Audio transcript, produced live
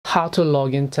How to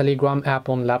log in Telegram app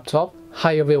on laptop.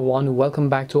 Hi everyone, welcome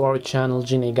back to our channel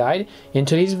Genie Guide. In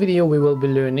today's video we will be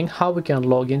learning how we can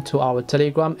log into our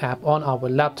Telegram app on our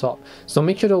laptop, so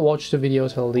make sure to watch the video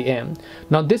till the end.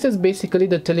 Now this is basically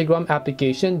the Telegram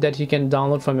application that you can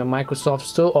download from your Microsoft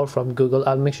Store or from Google.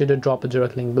 I'll make sure to drop a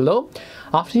direct link below.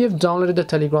 After you've downloaded the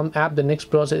Telegram app, the next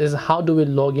process is how do we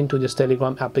log into this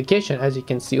Telegram application, as you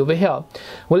can see over here.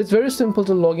 Well, it's very simple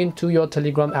to log into your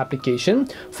Telegram application.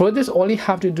 For this, all you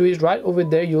have to do is right over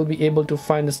there you'll be able to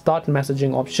find the start messaging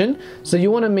option. So you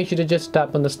want to make sure to just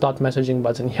tap on the start messaging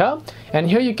button here, and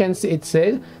here you can see it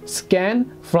says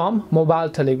scan from mobile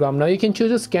Telegram. Now you can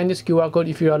choose to scan this QR code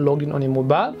if you are logged in on a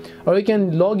mobile, or you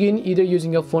can log in either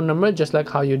using your phone number just like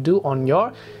how you do on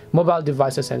your mobile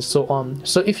devices and so on.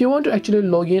 So if you want to actually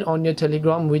log in on your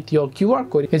Telegram with your QR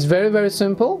code, it's very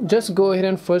simple. Just go ahead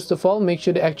and first of all make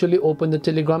sure to actually open the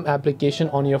Telegram application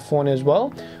on your phone as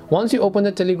well. Once you open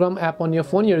the Telegram app on your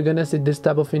phone, you're gonna see this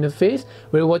type of interface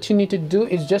where what you need to do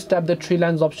is just tap the three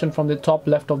lines option from the top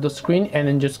left of the screen and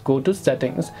then just go to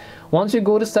settings. Once you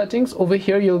go to settings, over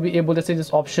here you'll be able to see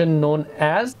this option known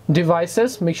as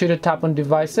devices. Make sure to tap on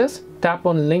devices, tap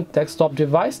on link desktop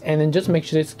device, and then just make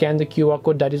sure to scan the QR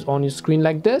code that is on your screen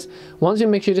like this. Once you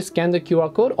make sure to scan the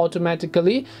QR code,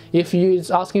 automatically if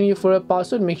it's asking you for a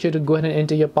password, make sure to go ahead and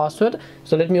enter your password.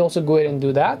 So let me also go ahead and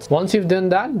do that. Once you've done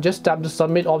that, just tap the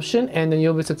submit option and then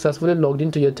you'll be successfully logged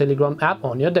into your Telegram app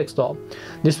on your desktop.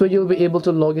 This way you'll be able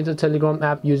to log into Telegram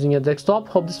app using your desktop.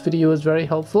 Hope this video was very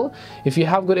helpful. If you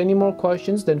have got any more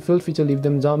questions, then feel free to leave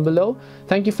them down below.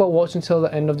 Thank you for watching till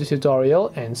the end of this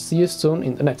tutorial, and see you soon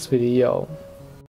in the next video.